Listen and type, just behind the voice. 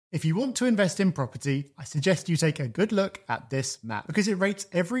If you want to invest in property, I suggest you take a good look at this map because it rates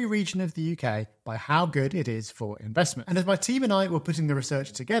every region of the UK by how good it is for investment. And as my team and I were putting the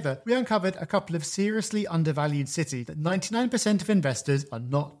research together, we uncovered a couple of seriously undervalued cities that 99% of investors are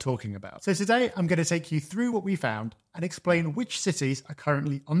not talking about. So today I'm going to take you through what we found and explain which cities are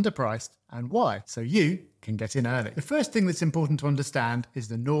currently underpriced and why, so you can get in early. The first thing that's important to understand is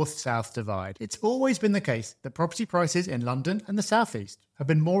the north-south divide. It's always been the case that property prices in London and the southeast have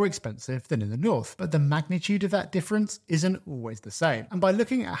been more expensive than in the north, but the magnitude of that difference isn't always the same. And by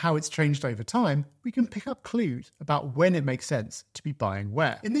looking at how it's changed over time, we can pick up clues about when it makes sense to be buying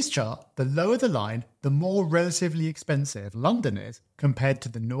where. In this chart, the lower the line, the more relatively expensive London is compared to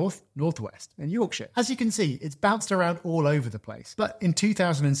the north, northwest, and Yorkshire. As you can see, it's bounced around all over the place. But in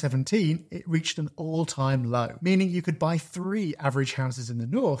 2017, it reached an all-time low, meaning you could buy 3 average houses in the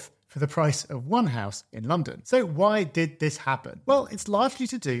north for the price of 1 house in London. So why did this happen? Well, it's largely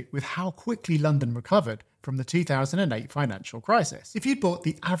to do with how quickly London recovered from the 2008 financial crisis. If you'd bought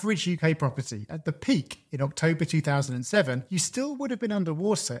the average UK property at the peak in October 2007, you still would have been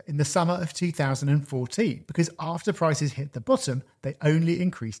underwater in the summer of 2014 because after prices hit the bottom, they only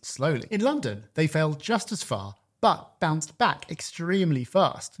increased slowly. In London, they fell just as far, but bounced back extremely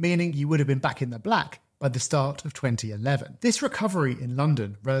fast, meaning you would have been back in the black by the start of 2011. This recovery in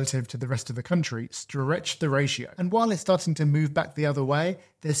London relative to the rest of the country stretched the ratio, and while it's starting to move back the other way,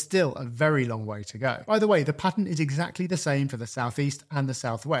 there's still a very long way to go. By the way, the pattern is exactly the same for the southeast and the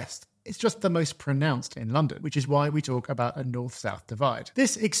southwest. It's just the most pronounced in London, which is why we talk about a north-south divide.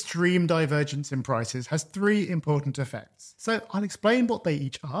 This extreme divergence in prices has 3 important effects. So I'll explain what they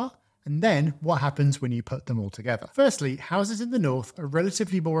each are, and then what happens when you put them all together. Firstly, houses in the north are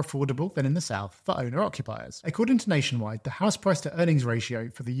relatively more affordable than in the south for owner-occupiers. According to Nationwide, the house price to earnings ratio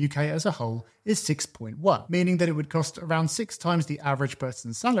for the UK as a whole is 6.1, meaning that it would cost around 6 times the average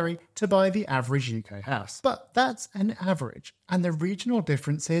person's salary to buy the average UK house. But that's an average, and the regional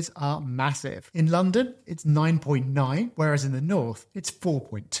differences are massive. In London, it's 9.9, whereas in the north, it's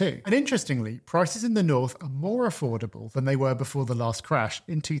 4.2. And interestingly, prices in the north are more affordable than they were before the last crash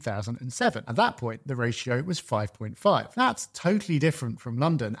in 2007. At that point, the ratio was 5.5. That's totally different from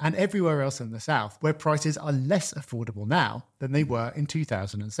London and everywhere else in the south, where prices are less affordable now than they were in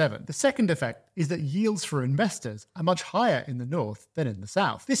 2007. The second effect is that yields for investors are much higher in the north than in the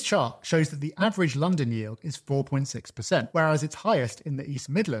south. This chart shows that the average London yield is 4.6%, whereas it's highest in the East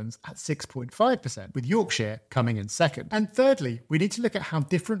Midlands at 6.5%, with Yorkshire coming in second. And thirdly, we need to look at how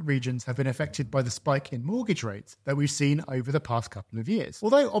different regions have been affected by the spike in mortgage rates that we've seen over the past couple of years.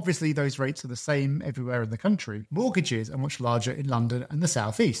 Although obviously those rates are the same everywhere in the country, mortgages are much larger in London and the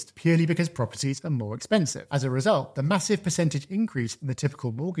southeast, purely because properties are more expensive. As a result, the massive percentage increase in the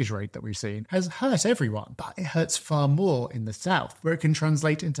typical mortgage rate that we've seen has hurt everyone, but it hurts far more in the south, where it can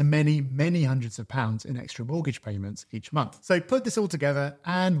translate into many, many hundreds of pounds in extra mortgage payments each month. So put this all together,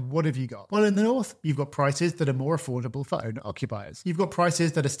 and what have you got? Well, in the north, you've got prices that are more affordable for owner-occupiers. You've got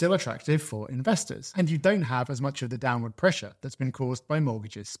prices that are still attractive for investors, and you don't have as much of the downward pressure that's been caused by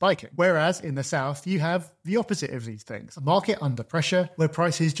mortgages spiking. Whereas in the south, you have the opposite of these things. A market under pressure where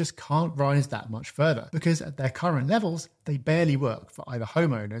prices just can't rise that much further because at their current levels, they barely work for either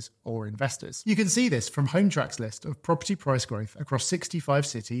homeowners or investors. You can see this from Hometrack's list of property price growth across 65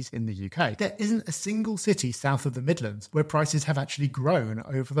 cities in the UK. There isn't a single city south of the Midlands where prices have actually grown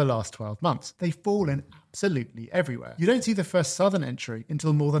over the last 12 months. They've fallen absolutely everywhere. You don't see the first southern entry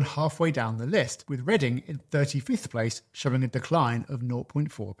until more than halfway down the list, with Reading in 35th place showing a decline of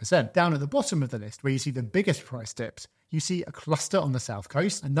 0.4%. Down at the bottom of the list, where you see the biggest price dips, you see a cluster on the south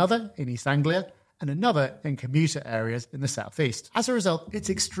coast, another in East Anglia, and another in commuter areas in the southeast. As a result, it's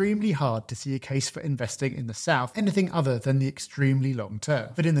extremely hard to see a case for investing in the south anything other than the extremely long term.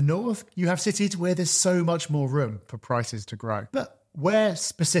 But in the north, you have cities where there's so much more room for prices to grow. But where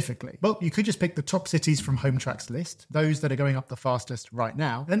specifically? Well, you could just pick the top cities from Hometrack's list, those that are going up the fastest right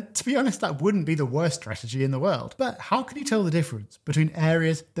now, and to be honest, that wouldn't be the worst strategy in the world. But how can you tell the difference between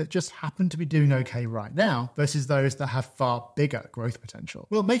areas that just happen to be doing okay right now versus those that have far bigger growth potential?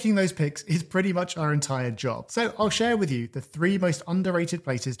 Well, making those picks is pretty much our entire job. So I'll share with you the 3 most underrated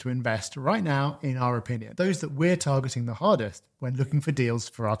places to invest right now in our opinion, those that we're targeting the hardest when looking for deals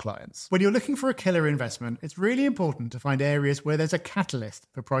for our clients. When you're looking for a killer investment, it's really important to find areas where there's a catalyst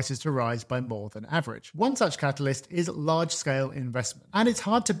for prices to rise by more than average. One such catalyst is large-scale investment, and it's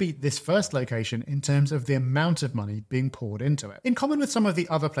hard to beat this first location in terms of the amount of money being poured into it. In common with some of the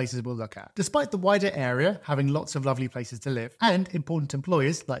other places we'll look at, despite the wider area having lots of lovely places to live and important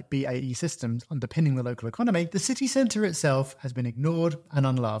employers like BAE Systems underpinning the local economy, the city centre itself has been ignored and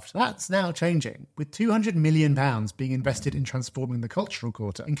unloved. That's now changing, with £200 million being invested in transforming the cultural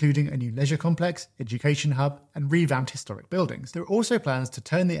quarter, including a new leisure complex, education hub, and revamped historic buildings. There are also plans to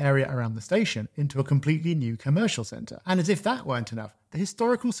turn the area around the station into a completely new commercial centre. And as if that weren't enough, the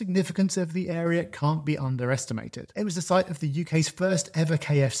historical significance of the area can't be underestimated. It was the site of the UK's first ever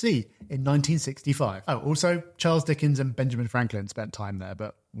KFC in 1965. Oh, also, Charles Dickens and Benjamin Franklin spent time there,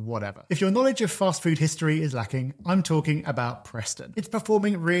 but whatever. If your knowledge of fast food history is lacking, I'm talking about Preston. It's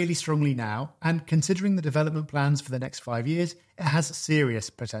performing really strongly now, and considering the development plans for the next 5 years, it has serious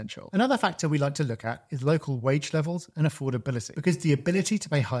potential. Another factor we like to look at is local wage levels and affordability, because the ability to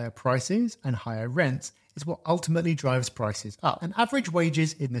pay higher prices and higher rents is what ultimately drives prices up. And average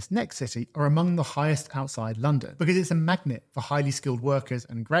wages in this next city are among the highest outside London, because it's a magnet for highly skilled workers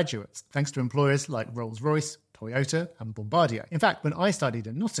and graduates, thanks to employers like Rolls-Royce, Toyota, and Bombardier. In fact, when I studied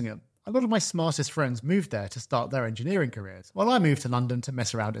in Nottingham, a lot of my smartest friends moved there to start their engineering careers, while I moved to London to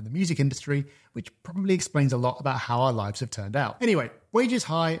mess around in the music industry, which probably explains a lot about how our lives have turned out. Anyway, wages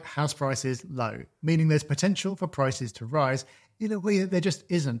high, house prices low, meaning there's potential for prices to rise in a way that there just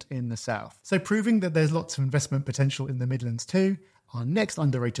isn't in the south. So proving that there's lots of investment potential in the Midlands too, our next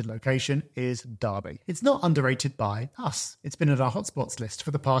underrated location is Derby. It's not underrated by us. It's been on our hotspots list for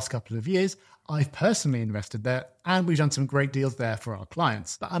the past couple of years. I've personally invested there, and we've done some great deals there for our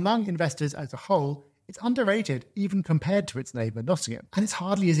clients. But among investors as a whole, it's underrated even compared to its neighbour Nottingham. And it's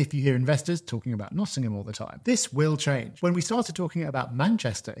hardly as if you hear investors talking about Nottingham all the time. This will change. When we started talking about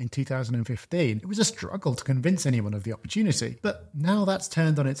Manchester in 2015, it was a struggle to convince anyone of the opportunity. But now that's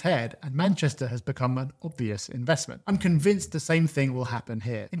turned on its head, and Manchester has become an obvious investment. I'm convinced the same thing will happen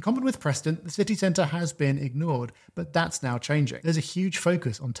here. In common with Preston, the city centre has been ignored, but that's now changing. There's a huge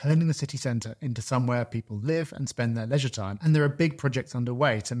focus on turning the city centre into somewhere people live and spend their leisure time, and there are big projects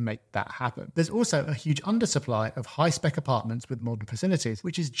underway to make that happen. There's also a huge undersupply of high-spec apartments with modern facilities,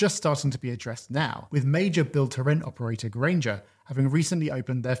 which is just starting to be addressed now, with major build-to-rent operator Granger having recently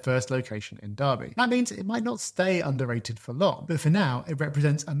opened their first location in Derby. That means it might not stay underrated for long, but for now, it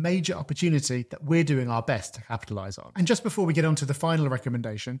represents a major opportunity that we're doing our best to capitalise on. And just before we get on to the final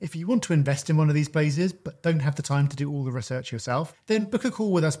recommendation, if you want to invest in one of these places but don't have the time to do all the research yourself, then book a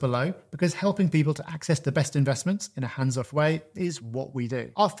call with us below, because helping people to access the best investments in a hands-off way is what we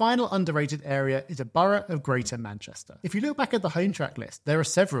do. Our final underrated area is a borough of Greater Manchester. If you look back at the home track list, there are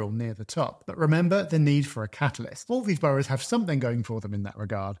several near the top, but remember the need for a catalyst. All these boroughs have something going for them in that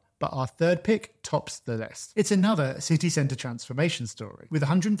regard, but our third pick tops the list. It's another city centre transformation story, with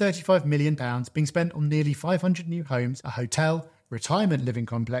 £135 million being spent on nearly 500 new homes, a hotel, retirement living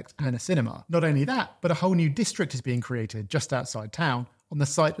complex, and a cinema. Not only that, but a whole new district is being created just outside town, on the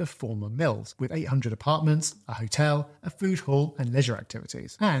site of former mills, with 800 apartments, a hotel, a food hall, and leisure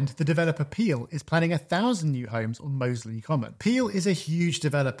activities. And the developer Peel is planning 1,000 new homes on Moseley Common. Peel is a huge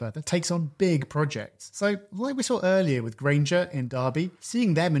developer that takes on big projects. So, like we saw earlier with Granger in Derby,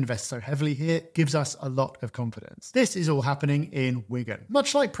 seeing them invest so heavily here gives us a lot of confidence. This is all happening in Wigan.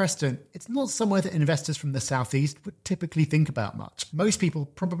 Much like Preston, it's not somewhere that investors from the southeast would typically think about much. Most people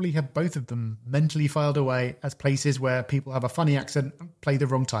probably have both of them mentally filed away as places where people have a funny accent and play the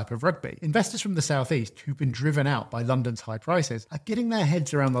wrong type of rugby. Investors from the southeast, who've been driven out by London's high prices, are getting their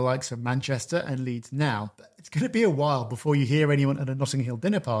heads around the likes of Manchester and Leeds now, but it's going to be a while before you hear anyone at a Notting Hill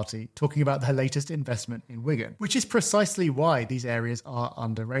dinner party talking about their latest investment in Wigan, which is precisely why these areas are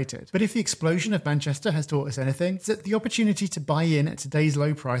underrated. But if the explosion of Manchester has taught us anything, it's that the opportunity to buy in at today's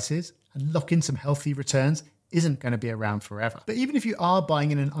low prices and lock in some healthy returns isn't going to be around forever. But even if you are buying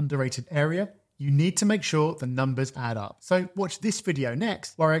in an underrated area, you need to make sure the numbers add up. So watch this video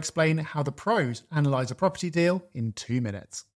next, where I explain how the pros analyse a property deal in 2 minutes.